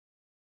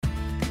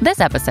This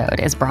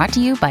episode is brought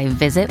to you by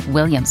Visit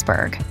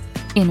Williamsburg.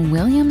 In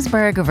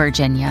Williamsburg,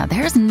 Virginia,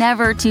 there's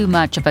never too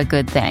much of a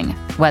good thing.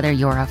 Whether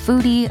you're a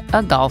foodie,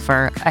 a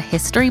golfer, a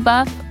history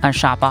buff, a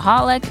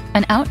shopaholic,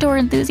 an outdoor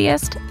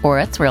enthusiast, or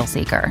a thrill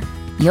seeker,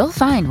 you'll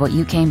find what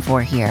you came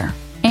for here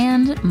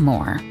and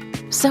more.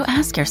 So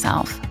ask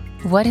yourself,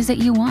 what is it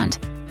you want?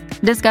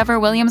 Discover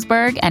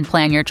Williamsburg and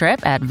plan your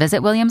trip at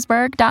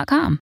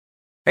visitwilliamsburg.com.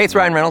 Hey, it's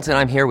Ryan Reynolds, and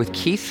I'm here with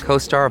Keith,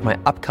 co-star of my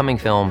upcoming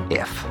film,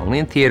 If, only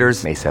in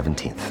theaters May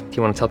 17th. Do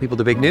you want to tell people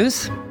the big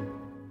news?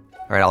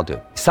 All right, I'll do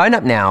it. Sign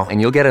up now and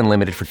you'll get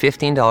unlimited for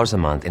 $15 a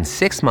month and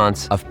 6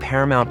 months of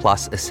Paramount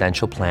Plus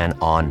Essential Plan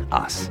on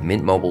us.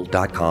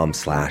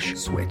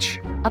 MintMobile.com/switch.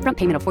 Upfront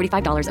payment of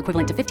 $45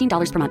 equivalent to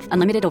 $15 per month.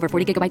 Unlimited over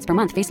 40 gigabytes per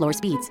month. Face lower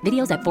speeds.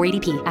 Videos at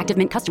 480p. Active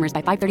Mint customers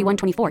by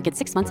 531.24 get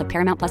 6 months of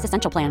Paramount Plus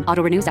Essential Plan.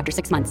 Auto renews after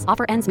 6 months.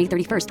 Offer ends May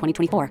 31st,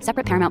 2024.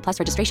 Separate Paramount Plus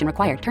registration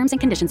required. Terms and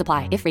conditions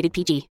apply if rated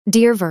PG.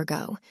 Dear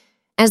Virgo,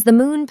 as the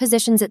moon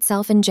positions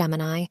itself in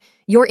Gemini,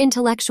 your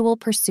intellectual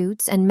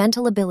pursuits and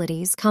mental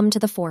abilities come to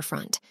the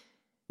forefront.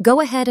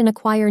 Go ahead and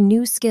acquire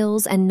new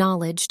skills and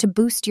knowledge to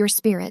boost your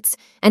spirits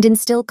and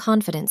instill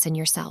confidence in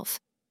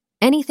yourself.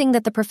 Anything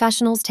that the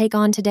professionals take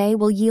on today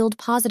will yield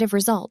positive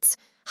results,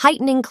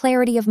 heightening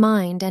clarity of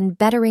mind and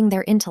bettering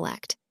their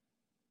intellect.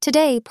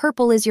 Today,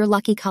 purple is your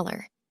lucky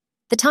color.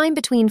 The time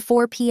between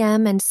 4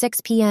 p.m. and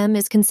 6 p.m.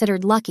 is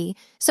considered lucky,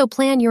 so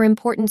plan your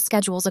important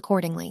schedules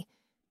accordingly.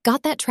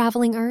 Got that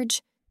traveling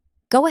urge?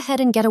 Go ahead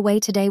and get away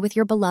today with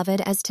your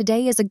beloved, as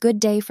today is a good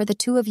day for the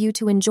two of you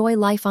to enjoy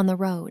life on the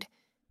road.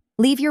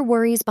 Leave your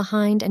worries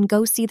behind and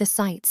go see the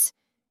sights.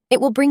 It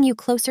will bring you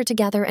closer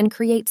together and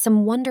create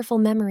some wonderful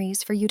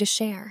memories for you to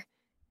share.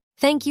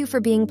 Thank you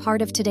for being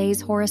part of today's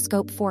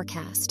horoscope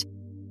forecast.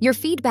 Your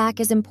feedback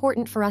is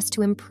important for us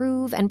to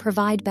improve and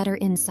provide better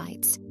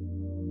insights.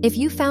 If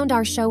you found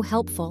our show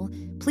helpful,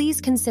 please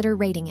consider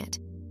rating it.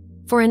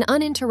 For an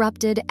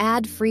uninterrupted,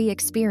 ad-free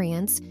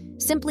experience,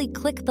 simply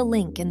click the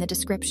link in the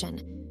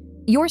description.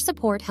 Your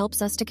support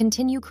helps us to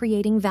continue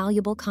creating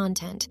valuable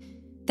content.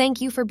 Thank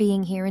you for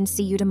being here and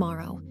see you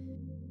tomorrow.